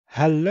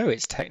Hello,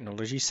 it's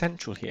Technology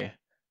Central here,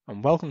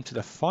 and welcome to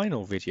the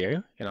final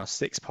video in our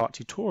 6-part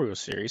tutorial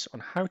series on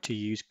how to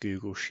use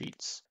Google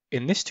Sheets.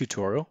 In this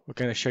tutorial, we're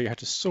going to show you how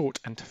to sort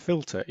and to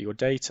filter your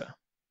data.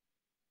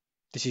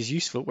 This is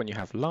useful when you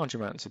have large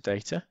amounts of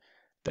data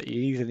that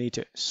you either need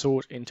to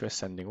sort into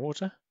ascending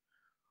order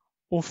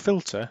or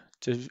filter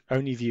to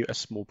only view a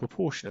small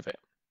proportion of it.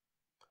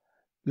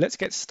 Let's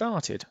get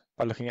started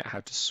by looking at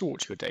how to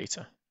sort your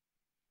data.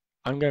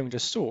 I'm going to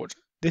sort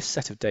this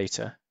set of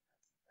data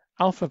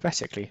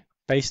alphabetically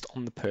based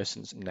on the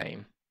person's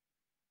name.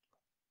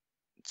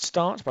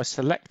 Start by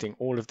selecting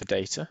all of the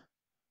data.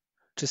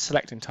 To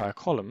select entire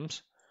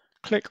columns,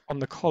 click on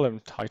the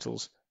column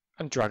titles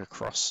and drag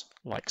across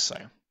like so.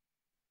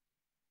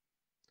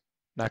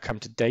 Now come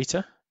to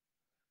Data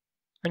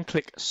and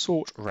click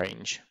Sort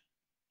Range.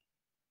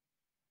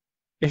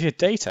 If your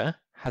data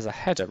has a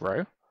header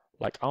row,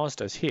 like ours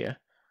does here,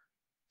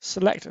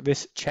 select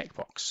this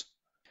checkbox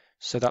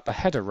so that the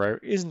header row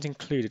isn't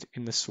included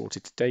in the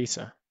sorted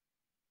data.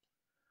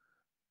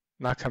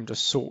 Now come to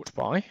Sort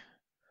By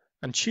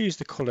and choose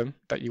the column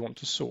that you want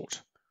to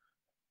sort.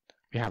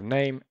 We have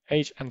name,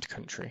 age and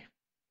country.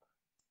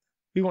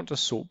 We want to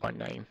sort by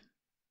name.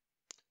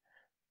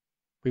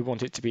 We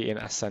want it to be in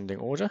ascending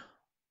order,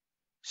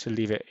 so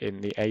leave it in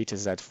the A to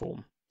Z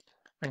form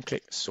and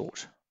click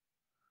Sort.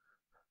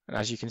 And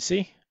as you can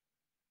see,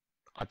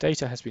 our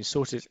data has been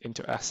sorted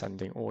into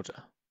ascending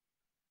order.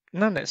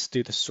 Now let's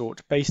do the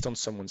sort based on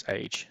someone's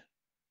age.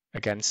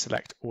 Again,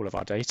 select all of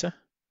our data,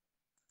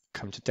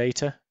 come to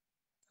Data,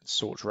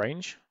 Sort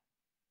Range,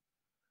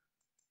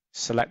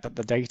 select that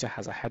the data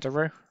has a header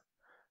row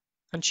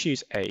and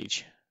choose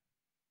Age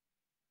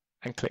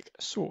and click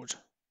Sort.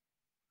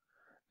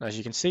 And as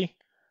you can see,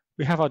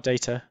 we have our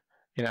data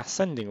in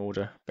ascending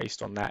order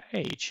based on their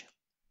age.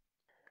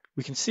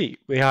 We can see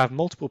we have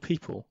multiple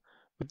people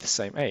with the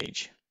same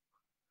age.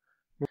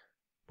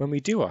 When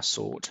we do our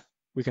sort,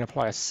 we can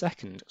apply a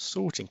second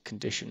sorting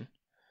condition,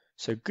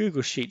 so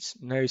Google Sheets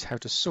knows how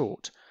to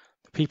sort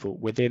the people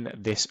within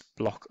this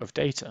block of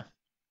data.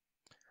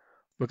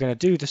 We're going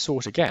to do the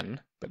sort again,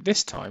 but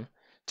this time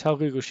tell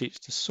Google Sheets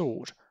to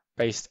sort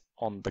based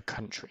on the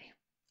country.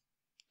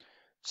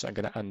 So I'm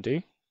going to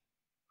undo,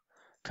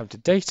 come to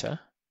Data,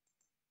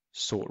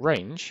 Sort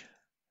Range,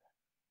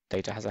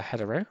 data has a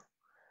header row,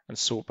 and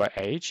sort by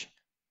age.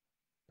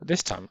 But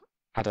this time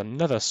add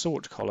another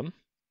sort column,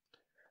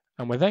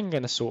 and we're then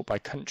going to sort by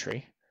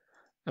country,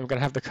 and we're going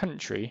to have the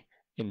country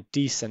in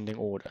descending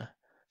order,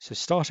 so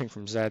starting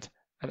from Z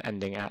and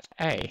ending at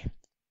A.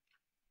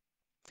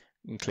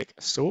 And click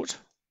Sort.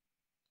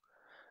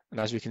 And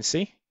as we can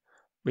see,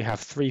 we have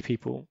 3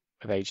 people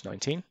of age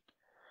 19,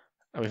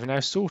 and we've now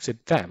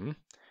sorted them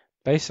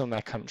based on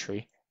their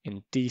country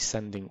in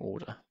descending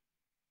order.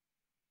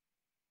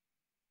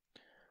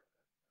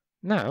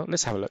 Now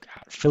let's have a look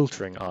at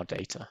filtering our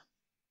data.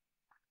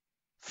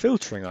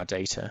 Filtering our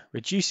data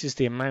reduces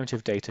the amount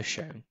of data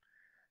shown.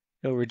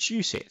 It will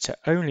reduce it to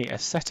only a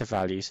set of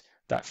values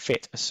that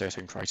fit a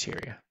certain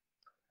criteria.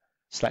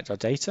 Select our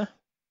data,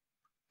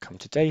 come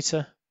to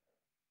Data,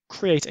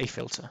 create a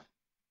filter.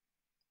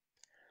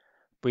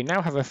 We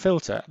now have a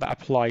filter that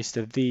applies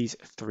to these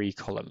 3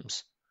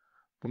 columns.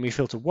 When we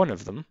filter one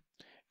of them,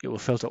 it will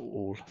filter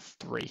all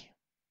 3.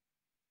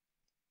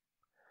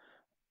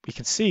 We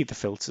can see the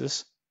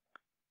filters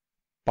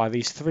by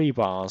these 3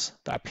 bars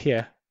that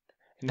appear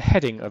in the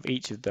heading of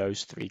each of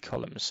those 3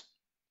 columns.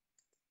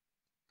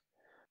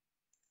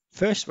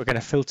 First, we're going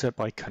to filter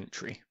by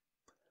country.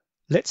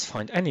 Let's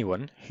find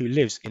anyone who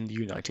lives in the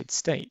United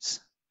States.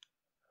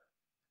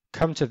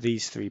 Come to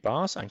these 3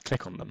 bars and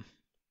click on them.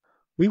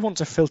 We want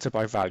to filter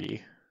by value.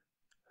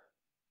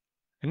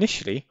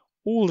 Initially,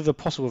 all of the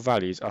possible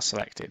values are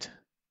selected.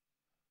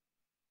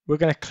 We're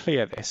going to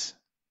clear this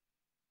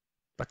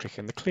by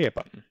clicking the Clear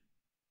button.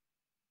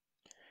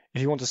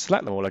 If you want to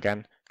select them all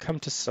again, come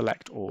to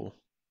Select All.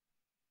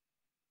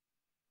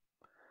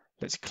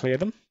 Let's clear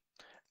them,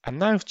 and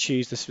now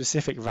choose the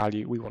specific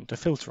value we want to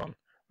filter on,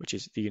 which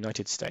is the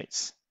United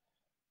States.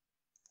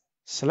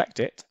 Select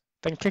it,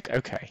 then click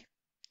OK.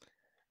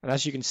 And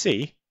as you can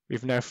see,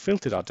 we've now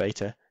filtered our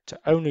data to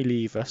only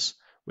leave us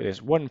with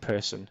this one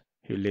person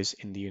who lives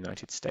in the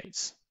United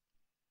States.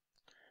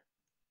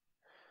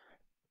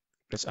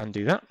 Let's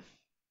undo that.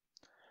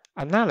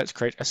 And now let's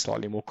create a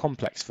slightly more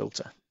complex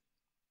filter.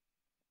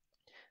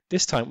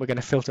 This time we're going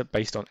to filter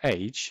based on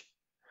age,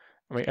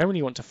 and we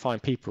only want to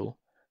find people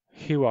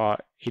who are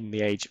in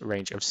the age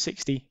range of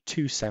 60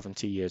 to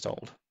 70 years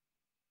old.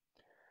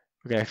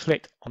 We're going to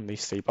click on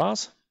these 3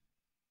 bars,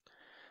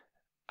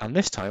 and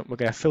this time we're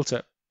going to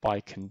filter by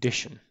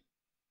condition.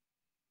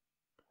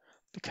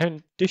 The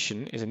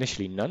condition is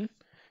initially none.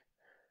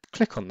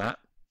 Click on that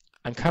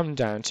and come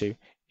down to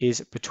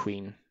is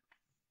between.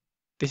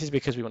 This is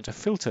because we want to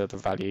filter the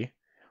value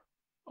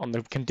on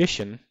the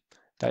condition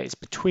that it's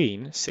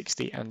between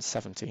 60 and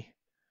 70.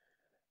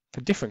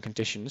 For different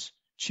conditions,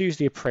 choose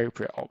the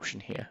appropriate option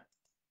here.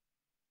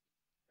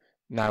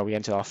 Now we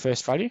enter our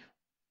first value,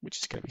 which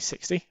is going to be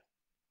 60,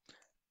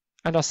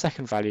 and our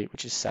second value,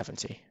 which is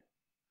 70.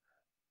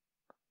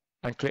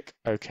 and click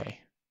OK.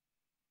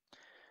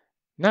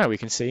 Now we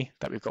can see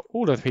that we've got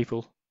all of the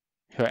people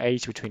who are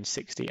aged between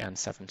 60 and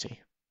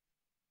 70.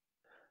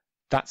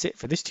 That's it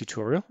for this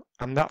tutorial,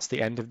 and that's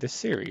the end of this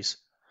series.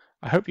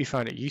 I hope you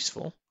found it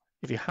useful.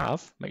 If you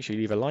have, make sure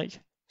you leave a like,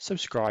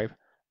 subscribe,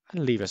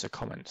 and leave us a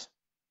comment.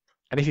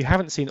 And if you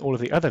haven't seen all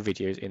of the other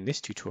videos in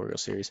this tutorial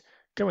series,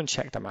 go and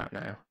check them out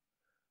now.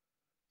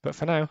 But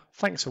for now,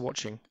 thanks for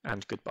watching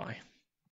and goodbye.